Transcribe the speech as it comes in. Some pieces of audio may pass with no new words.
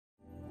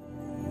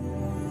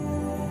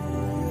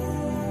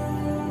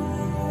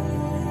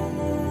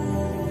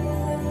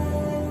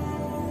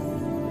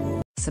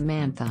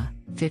Samantha,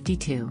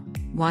 52,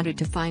 wanted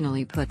to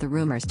finally put the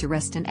rumors to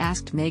rest and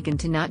asked Meghan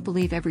to not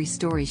believe every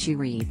story she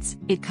reads.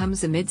 It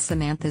comes amid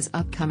Samantha's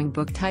upcoming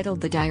book titled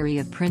The Diary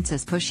of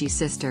Princess Pushy's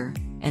Sister,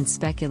 and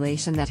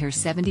speculation that her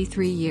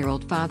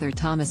 73-year-old father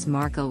Thomas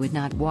Markle would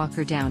not walk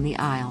her down the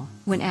aisle.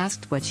 When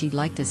asked what she'd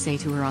like to say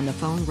to her on the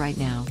phone right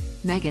now,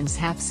 Meghan's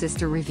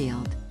half-sister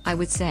revealed, "I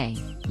would say,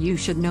 you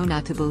should know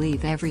not to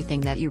believe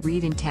everything that you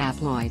read in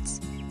tabloids.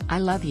 I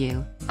love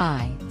you,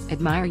 I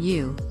admire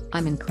you,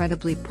 I'm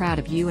incredibly proud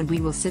of you, and we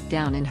will sit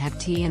down and have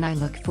tea and I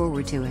look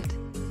forward to it.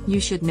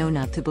 You should know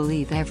not to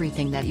believe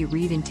everything that you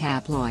read in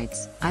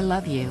tabloids. I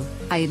love you,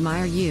 I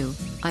admire you,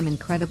 I'm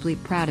incredibly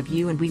proud of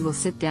you, and we will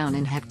sit down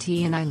and have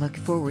tea and I look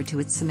forward to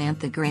it."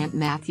 Samantha Grant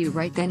Matthew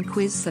Wright then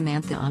quizzed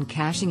Samantha on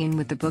cashing in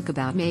with the book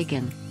about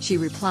Meghan. She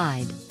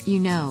replied, "You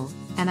know,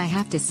 and I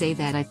have to say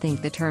that I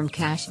think the term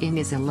cash in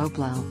is a low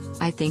blow.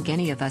 I think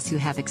any of us who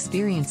have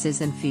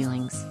experiences and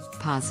feelings,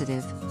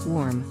 positive,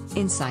 warm,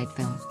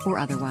 insightful, or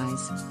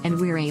otherwise, and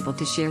we're able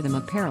to share them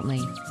apparently.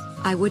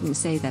 I wouldn't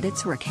say that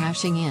it's we're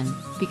cashing in,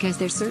 because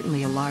there's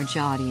certainly a large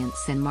audience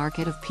and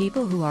market of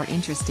people who are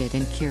interested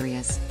and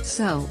curious.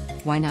 So,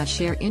 why not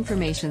share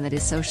information that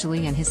is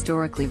socially and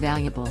historically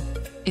valuable?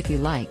 If you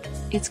like,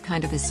 it's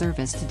kind of a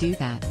service to do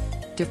that."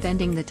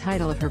 Defending the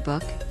title of her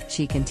book,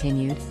 she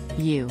continued,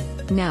 "You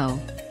know,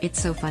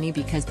 it's so funny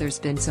because there's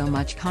been so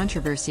much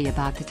controversy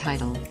about the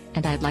title,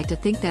 and I'd like to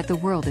think that the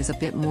world is a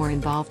bit more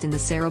involved in the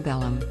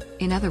cerebellum.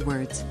 In other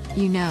words,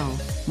 you know,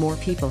 more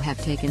people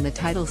have taken the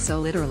title so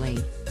literally,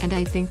 and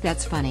I think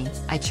that's funny.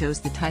 I chose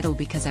the title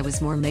because I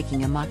was more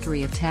making a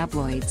mockery of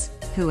tabloids,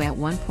 who at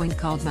one point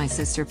called my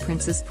sister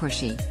Princess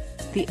Pushy.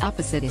 The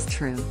opposite is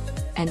true.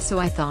 And so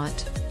I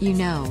thought, you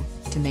know,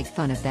 to make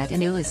fun of that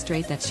and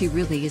illustrate that she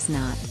really is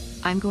not,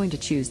 I'm going to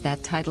choose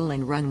that title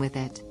and run with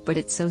it. But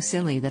it's so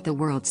silly that the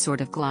world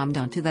sort of glommed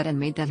onto that and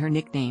made that her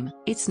nickname.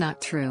 It's not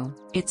true.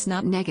 It's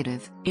not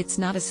negative. It's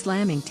not a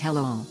slamming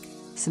tell-all."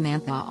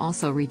 Samantha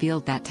also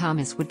revealed that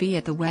Thomas would be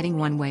at the wedding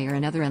one way or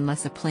another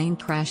unless a plane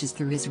crashes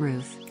through his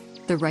roof.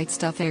 The Wright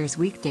Stuff airs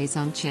weekdays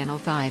on Channel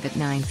 5 at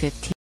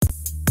 9:15.